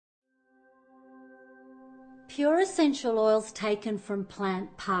Pure essential oils taken from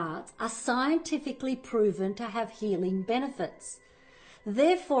plant parts are scientifically proven to have healing benefits.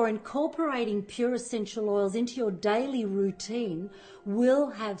 Therefore, incorporating pure essential oils into your daily routine will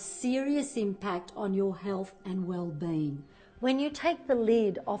have serious impact on your health and well-being. When you take the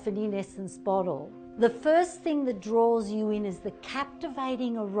lid off an In Essence bottle, the first thing that draws you in is the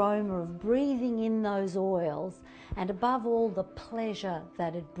captivating aroma of breathing in those oils, and above all, the pleasure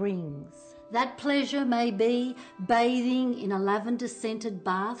that it brings. That pleasure may be bathing in a lavender-scented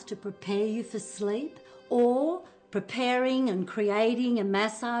bath to prepare you for sleep, or preparing and creating a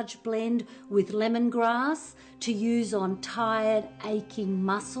massage blend with lemongrass to use on tired, aching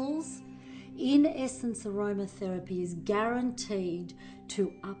muscles. In Essence Aromatherapy is guaranteed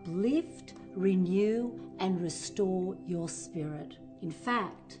to uplift, renew, and restore your spirit. In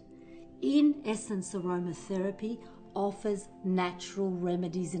fact, In Essence Aromatherapy offers natural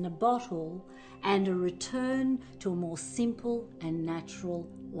remedies in a bottle and a return to a more simple and natural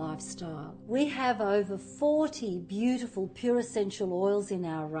lifestyle. We have over 40 beautiful pure essential oils in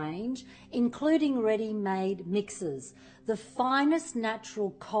our range, including ready-made mixes, the finest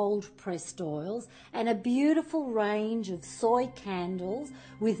natural cold-pressed oils, and a beautiful range of soy candles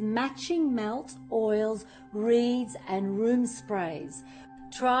with matching melts, oils, reeds, and room sprays.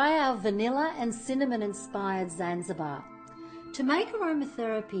 Try our vanilla and cinnamon-inspired Zanzibar. To make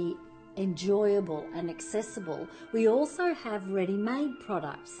aromatherapy enjoyable and accessible, we also have ready-made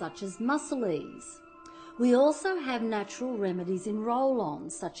products such as Muscle Ease. We also have natural remedies in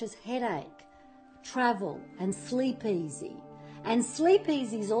roll-ons such as headache, travel, and Sleep Easy. And Sleep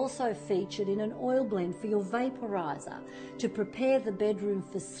Easy is also featured in an oil blend for your vaporizer to prepare the bedroom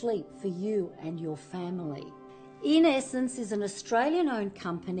for sleep for you and your family. In Essence is an Australian-owned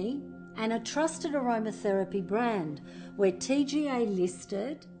company and a trusted aromatherapy brand. We're TGA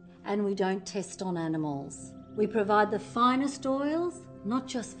listed and we don't test on animals. We provide the finest oils, not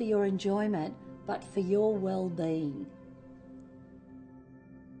just for your enjoyment, but for your well-being.